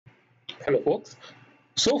Hello, folks.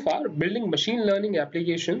 So far, building machine learning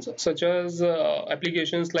applications such as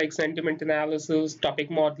applications like sentiment analysis,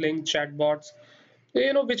 topic modeling, chatbots,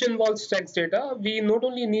 which involves text data, we not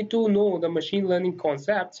only need to know the machine learning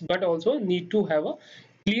concepts, but also need to have a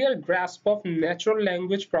clear grasp of natural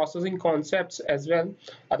language processing concepts as well.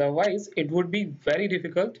 Otherwise, it would be very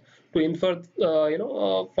difficult to infer,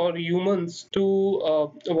 for humans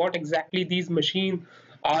to what exactly these machines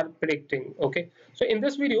are predicting. Okay, so in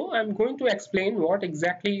this video, I'm going to explain what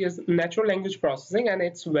exactly is natural language processing and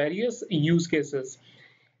its various use cases.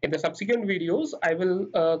 In the subsequent videos, I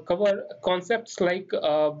will cover concepts like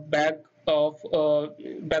bag of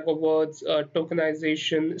words,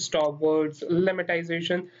 tokenization, stop words,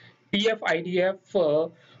 lemmatization, TF,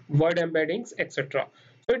 IDF, word embeddings, etc.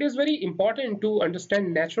 So it is very important to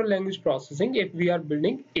understand natural language processing if we are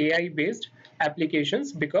building AI-based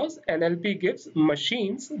applications, because NLP gives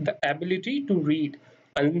machines the ability to read,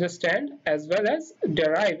 understand, as well as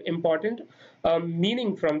derive important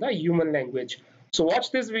meaning from the human language. So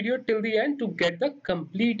watch this video till the end to get the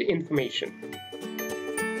complete information.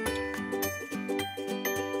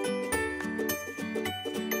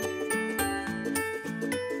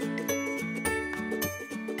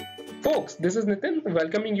 Folks, this is Nitin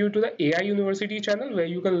welcoming you to the AI University channel, where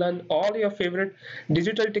you can learn all your favorite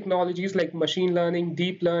digital technologies like machine learning,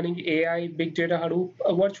 deep learning, AI, big data, Hadoop,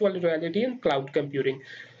 virtual reality, and cloud computing.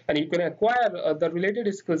 And you can acquire the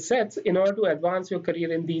related skill sets in order to advance your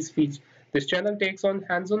career in these fields. This channel takes on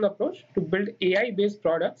hands-on approach to build AI-based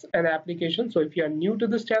products and applications. So if you are new to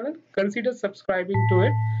this channel, consider subscribing to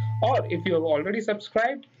it. Or if you have already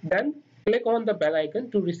subscribed, then click on the bell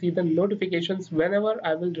icon to receive the notifications whenever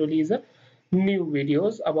I will release a new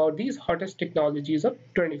videos about these hottest technologies of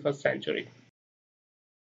 21st century.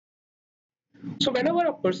 So whenever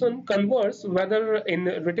a person converses, whether in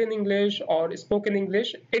written English or spoken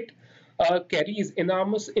English, it carries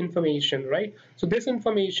enormous information, right? So this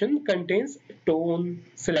information contains tone,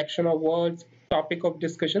 selection of words, topic of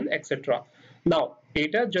discussion, etc. Now,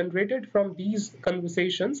 data generated from these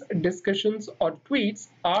conversations, discussions, or tweets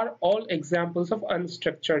are all examples of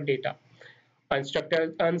unstructured data.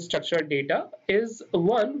 Unstructured data is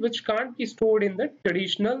one which can't be stored in the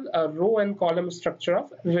traditional row and column structure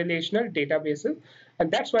of relational databases,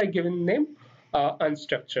 and that's why given name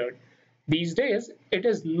unstructured. These days, it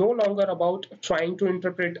is no longer about trying to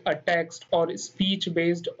interpret a text or speech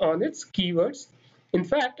based on its keywords. In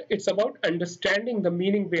fact, it's about understanding the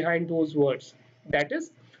meaning behind those words. That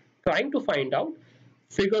is, trying to find out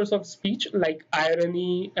figures of speech like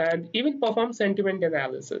irony and even perform sentiment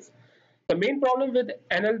analysis. The main problem with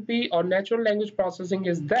NLP or natural language processing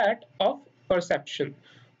is that of perception.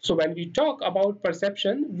 So when we talk about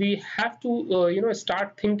perception, we have to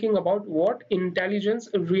start thinking about what intelligence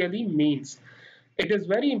really means. It is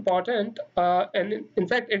very important, and in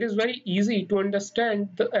fact, it is very easy to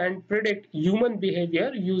understand and predict human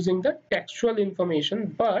behavior using the textual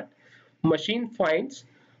information, but machine finds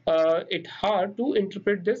it hard to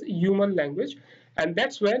interpret this human language, and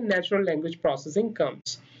that's where natural language processing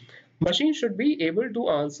comes. Machines should be able to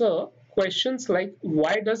answer questions like,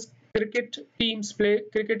 why does cricket teams play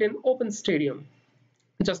cricket in open stadium?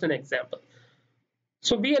 Just an example.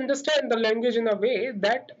 So we understand the language in a way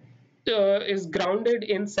that is grounded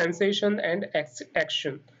in sensation and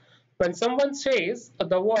action. When someone says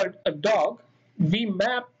the word a dog, we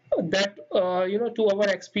map that to our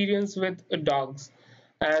experience with dogs,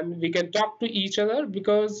 and we can talk to each other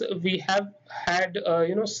because we have had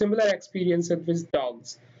similar experiences with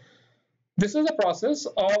dogs. This is a process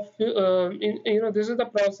of this is the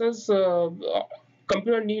process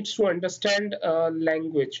computer needs to understand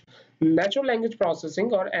language. Natural language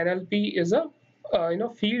processing, or NLP, is a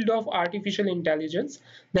field of artificial intelligence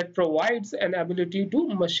that provides an ability to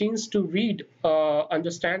machines to read,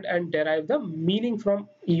 understand, and derive the meaning from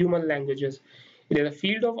human languages. It is a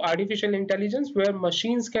field of artificial intelligence where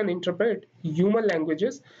machines can interpret human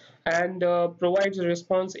languages and provides a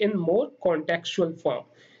response in more contextual form.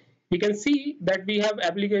 We can see that we have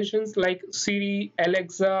applications like Siri,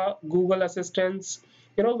 Alexa, Google Assistants,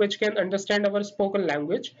 which can understand our spoken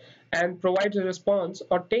language and provides a response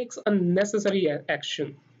or takes a necessary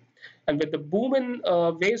action. And with the boom in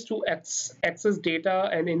ways to access data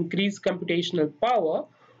and increase computational power,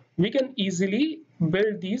 we can easily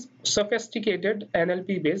build these sophisticated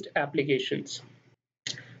NLP-based applications.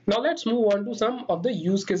 Now let's move on to some of the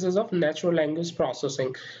use cases of natural language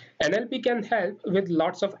processing. NLP can help with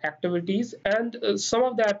lots of activities, and some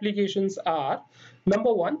of the applications are: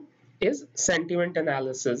 number one is sentiment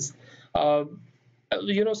analysis. Uh,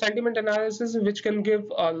 sentiment analysis, which can give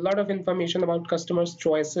a lot of information about customers'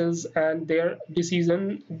 choices and their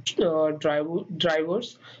decision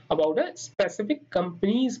drivers about a specific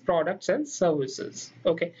company's products and services.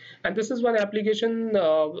 Okay, and this is one application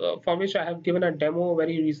for which I have given a demo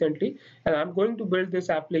very recently, and I'm going to build this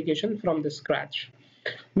application from the scratch.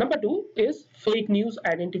 Number two is fake news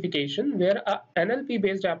identification, where a NLP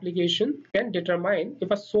based application can determine if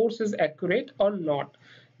a source is accurate or not.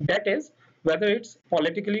 That is, whether it's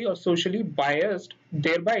politically or socially biased,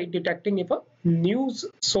 thereby detecting if a news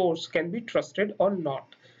source can be trusted or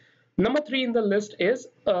not. Number three in the list is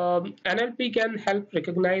NLP can help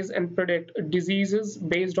recognize and predict diseases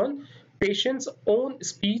based on patients' own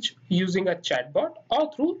speech using a chatbot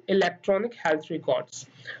or through electronic health records.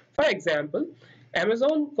 For example,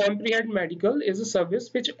 Amazon Comprehend Medical is a service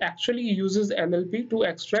which actually uses NLP to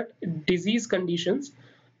extract disease conditions,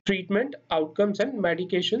 treatment outcomes, and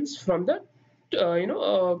medications from the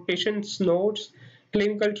patient's notes,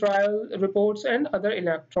 clinical trial reports, and other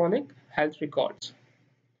electronic health records.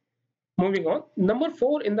 Moving on, number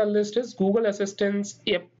four in the list is Google Assistants,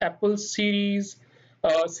 Apple Siri,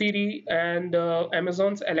 and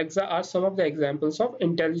Amazon's Alexa are some of the examples of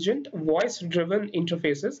intelligent voice-driven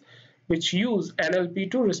interfaces which use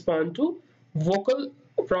NLP to respond to vocal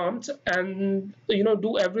prompts and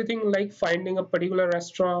do everything like finding a particular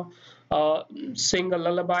restaurant, sing a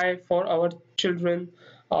lullaby for our children,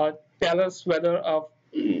 tell us whether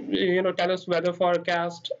tell us weather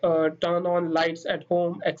forecast, turn on lights at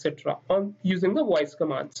home, etc. on using the voice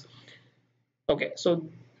commands. Okay, so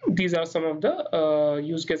these are some of the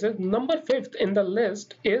use cases. Number fifth in the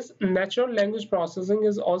list is natural language processing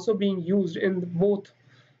is also being used in both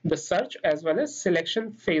the search as well as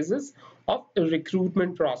selection phases of the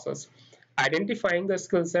recruitment process, identifying the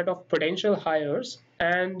skill set of potential hires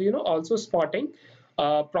and also spotting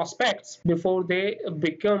prospects before they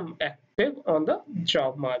become active on the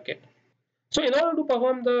job market. So in order to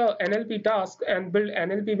perform the NLP task and build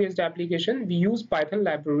NLP based application, we use Python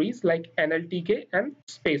libraries like NLTK and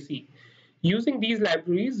Spacy. Using these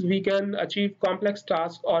libraries, we can achieve complex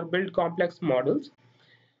tasks or build complex models.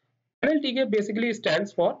 NLTK basically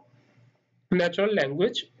stands for Natural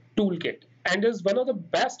Language Toolkit and is one of the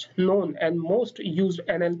best known and most used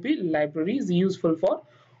NLP libraries, useful for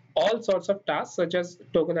all sorts of tasks such as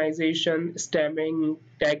tokenization, stemming,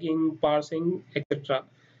 tagging, parsing, etc.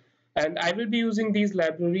 And I will be using these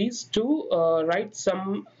libraries to write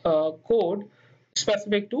some code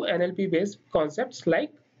specific to NLP based concepts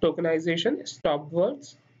like tokenization, stop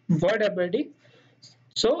words, word embedding.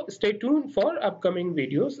 So stay tuned for upcoming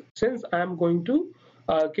videos since I am going to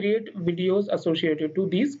create videos associated to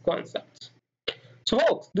these concepts. So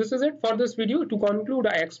folks, this is it for this video. To conclude,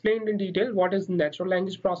 I explained in detail what is natural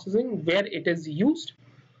language processing, where it is used,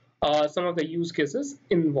 some of the use cases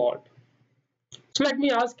involved. So let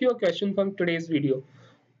me ask you a question from today's video.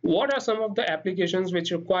 What are some of the applications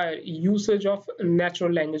which require usage of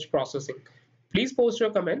natural language processing? Please post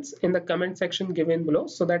your comments in the comment section given below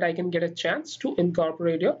so that I can get a chance to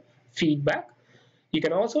incorporate your feedback. You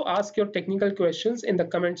can also ask your technical questions in the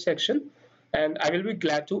comment section and I will be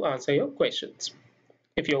glad to answer your questions.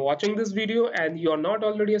 If you're watching this video and you're not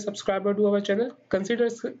already a subscriber to our channel, consider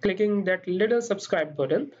clicking that little subscribe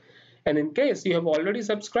button. And in case you have already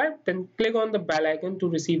subscribed, then click on the bell icon to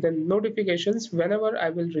receive the notifications whenever I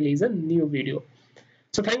will release a new video.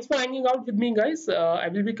 So thanks for hanging out with me, guys. I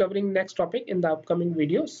will be covering next topic in the upcoming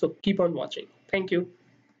videos, so keep on watching. Thank you.